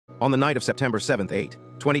On the night of September 7th,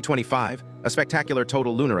 2025, a spectacular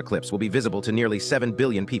total lunar eclipse will be visible to nearly 7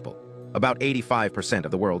 billion people, about 85%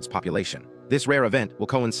 of the world's population. This rare event will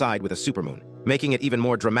coincide with a supermoon, making it even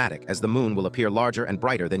more dramatic as the moon will appear larger and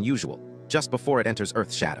brighter than usual, just before it enters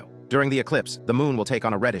Earth's shadow. During the eclipse, the moon will take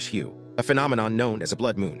on a reddish hue, a phenomenon known as a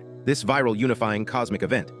blood moon. This viral unifying cosmic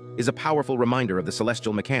event is a powerful reminder of the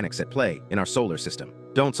celestial mechanics at play in our solar system.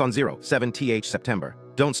 Don'ts on 07th September.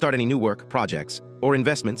 Don't start any new work, projects, or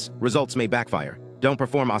investments. Results may backfire. Don't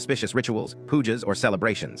perform auspicious rituals, pujas, or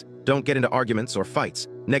celebrations. Don't get into arguments or fights.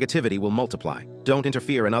 Negativity will multiply. Don't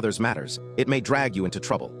interfere in others' matters. It may drag you into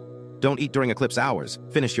trouble. Don't eat during eclipse hours.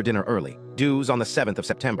 Finish your dinner early. Do's on the 7th of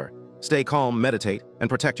September. Stay calm, meditate, and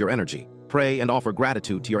protect your energy. Pray and offer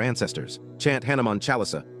gratitude to your ancestors. Chant Hanuman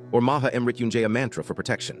Chalisa or Maha Mrityunjaya mantra for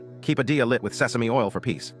protection. Keep a diya lit with sesame oil for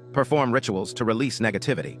peace. Perform rituals to release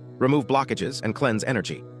negativity. Remove blockages and cleanse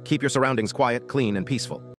energy. Keep your surroundings quiet, clean, and peaceful.